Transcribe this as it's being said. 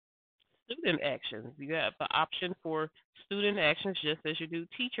student actions. You have the option for student actions just as you do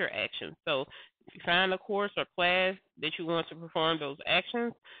teacher actions. So if you find a course or class that you want to perform those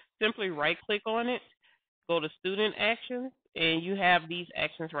actions, simply right click on it, go to student actions, and you have these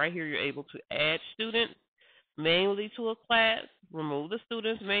actions right here. You're able to add students manually to a class, remove the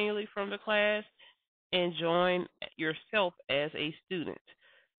students manually from the class, and join yourself as a student.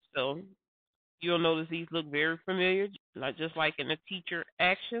 So you'll notice these look very familiar, not just like in the teacher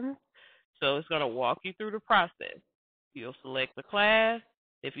actions. So it's going to walk you through the process. You'll select the class.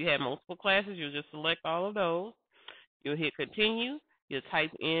 If you have multiple classes, you'll just select all of those. You'll hit continue. You'll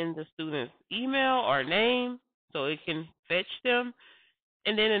type in the student's email or name so it can fetch them.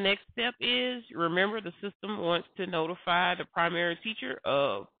 And then the next step is remember the system wants to notify the primary teacher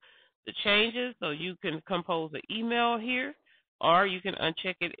of the changes, so you can compose an email here, or you can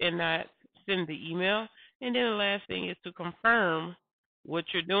uncheck it and not send the email. And then the last thing is to confirm what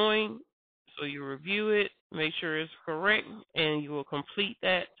you're doing. So you review it, make sure it's correct, and you will complete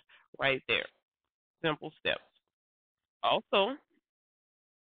that right there. Simple steps. Also,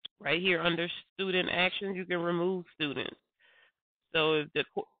 right here under student actions, you can remove students. So if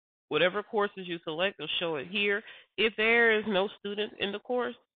whatever courses you select, will show it here. If there is no students in the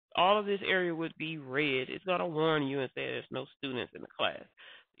course, all of this area would be red. It's going to warn you and say there's no students in the class.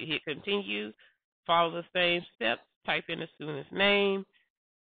 You hit continue, follow the same steps, type in the student's name,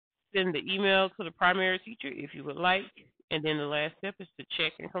 send the email to the primary teacher if you would like, and then the last step is to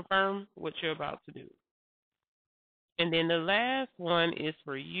check and confirm what you're about to do. And then the last one is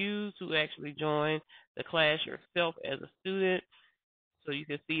for you to actually join the class yourself as a student so you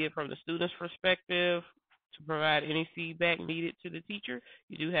can see it from the student's perspective to provide any feedback needed to the teacher.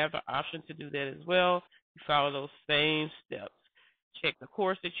 You do have the option to do that as well. You follow those same steps. Check the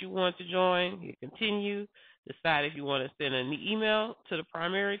course that you want to join, you continue, decide if you want to send an email to the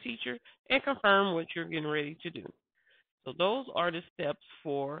primary teacher, and confirm what you're getting ready to do. So those are the steps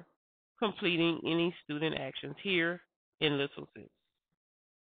for completing any student actions here in LittleSense.